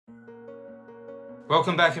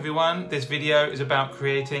Welcome back everyone. This video is about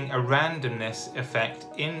creating a randomness effect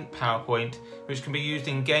in PowerPoint which can be used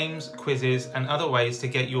in games, quizzes and other ways to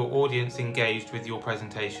get your audience engaged with your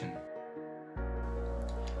presentation.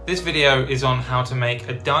 This video is on how to make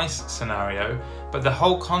a dice scenario, but the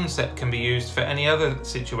whole concept can be used for any other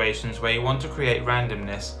situations where you want to create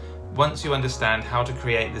randomness once you understand how to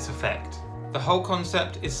create this effect. The whole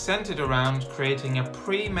concept is centered around creating a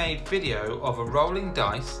pre-made video of a rolling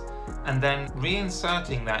dice and then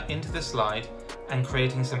reinserting that into the slide and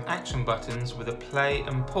creating some action buttons with a play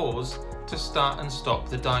and pause to start and stop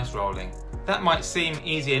the dice rolling. That might seem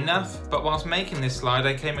easy enough, but whilst making this slide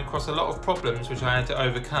I came across a lot of problems which I had to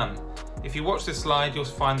overcome. If you watch this slide you'll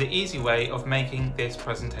find the easy way of making this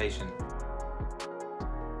presentation.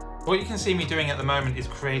 What you can see me doing at the moment is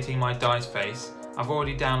creating my dice face. I've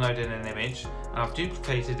already downloaded an image and I've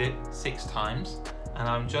duplicated it 6 times. And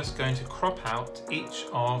I'm just going to crop out each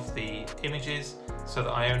of the images so that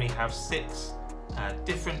I only have 6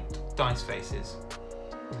 different dice faces.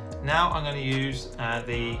 Now I'm going to use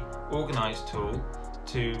the Organize tool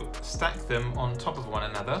to stack them on top of one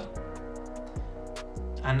another.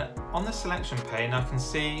 And on the selection pane I can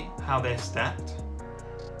see how they're stacked.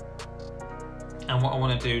 And what I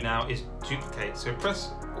want to do now is duplicate. So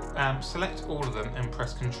select all of them and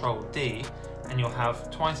press Ctrl D. And you'll have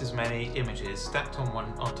twice as many images stacked on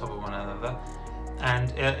top of one another. And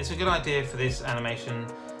it's a good idea for this animation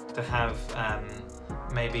to have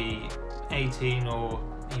maybe 18 or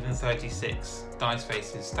even 36 dice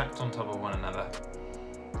faces stacked on top of one another.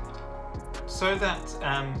 So that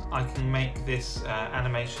I can make this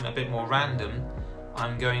animation a bit more random,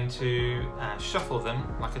 I'm going to shuffle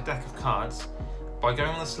them like a deck of cards by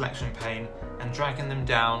going on the selection pane and dragging them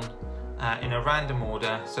down in a random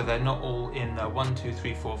order, so they're not all in the 1, 2,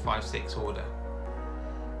 3, 4, 5, 6 order.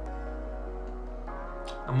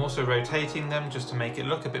 I'm also rotating them just to make it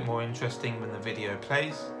look a bit more interesting when the video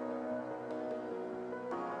plays.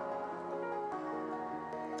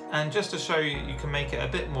 And just to show you, you can make it a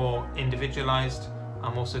bit more individualized,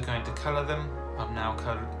 I'm also going to color them. I've now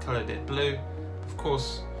colored it blue. Of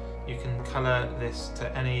course, you can color this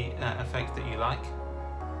to any effect that you like.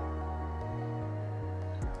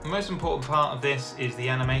 The most important part of this is the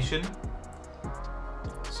animation.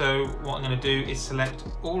 So what I'm going to do is select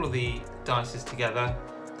all of the dices together,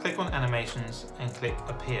 click on animations and click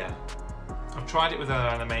appear. I've tried it with other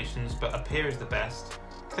animations, but appear is the best.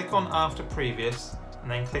 Click on after previous and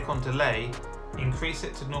then click on delay, increase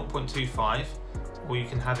it to 0.25 or you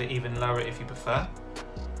can have it even lower if you prefer.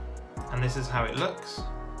 And this is how it looks.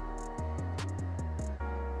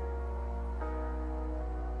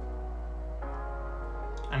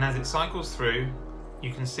 And as it cycles through,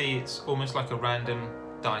 you can see it's almost like a random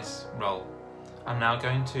dice roll. I'm now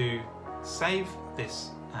going to save this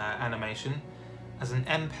animation as an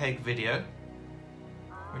MPEG video,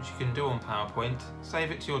 which you can do on PowerPoint. Save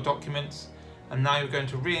it to your documents, and now you're going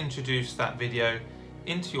to reintroduce that video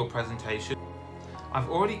into your presentation. I've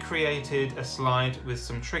already created a slide with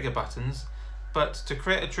some trigger buttons, but to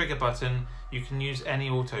create a trigger button, you can use any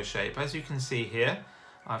auto shape. As you can see here,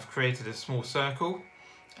 I've created a small circle.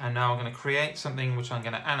 And now I'm going to create something which I'm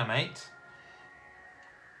going to animate.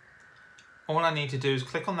 All I need to do is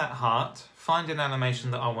click on that heart, find an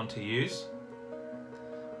animation that I want to use.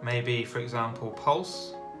 Maybe, for example,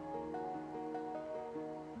 pulse.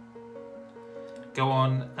 Go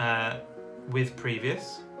on with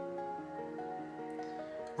previous.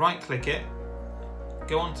 Right click it,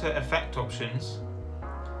 go on to effect options,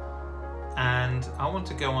 and I want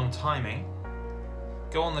to go on timing.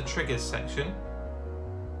 Go on the triggers section.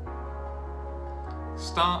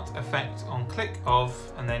 Start effect on click of,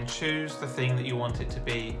 and then choose the thing that you want it to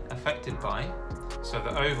be affected by. So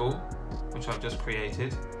the oval, which I've just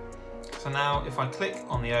created. So now if I click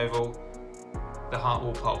on the oval, the heart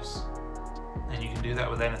will pulse. And you can do that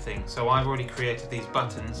with anything. So I've already created these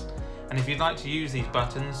buttons. And if you'd like to use these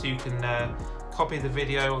buttons, you can copy the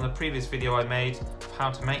video on the previous video I made of how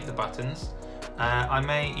to make the buttons. I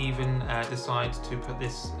may even decide to put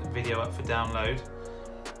this video up for download.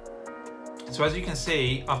 So as you can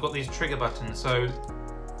see, I've got these trigger buttons. So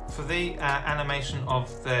for the animation of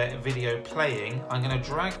the video playing, I'm going to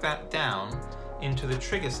drag that down into the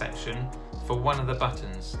trigger section for one of the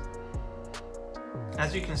buttons.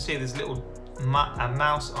 As you can see, there's a little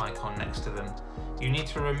mouse icon next to them. You need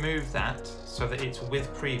to remove that so that it's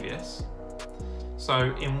with previous.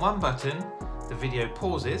 So in one button, the video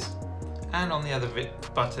pauses, and on the other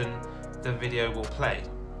button, the video will play.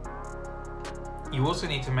 You also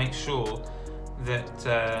need to make sure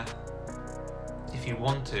that if you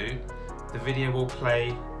want to, the video will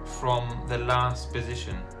play from the last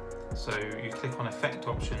position. So you click on effect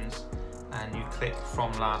options and you click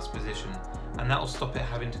from last position, and that will stop it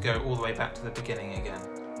having to go all the way back to the beginning again.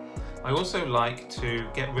 I also like to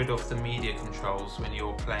get rid of the media controls when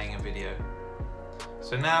you're playing a video.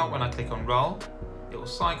 So now when I click on roll, it will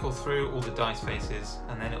cycle through all the dice faces,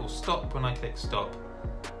 and then it will stop when I click stop,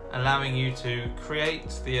 allowing you to create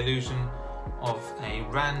the illusion of a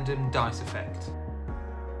random dice effect.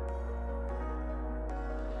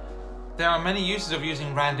 There are many uses of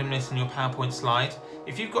using randomness in your PowerPoint slide.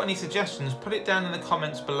 If you've got any suggestions, put it down in the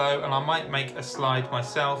comments below and I might make a slide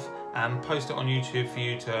myself and post it on YouTube for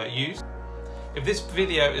you to use. If this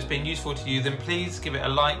video has been useful to you, then please give it a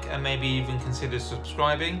like and maybe even consider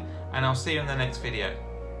subscribing, and I'll see you in the next video.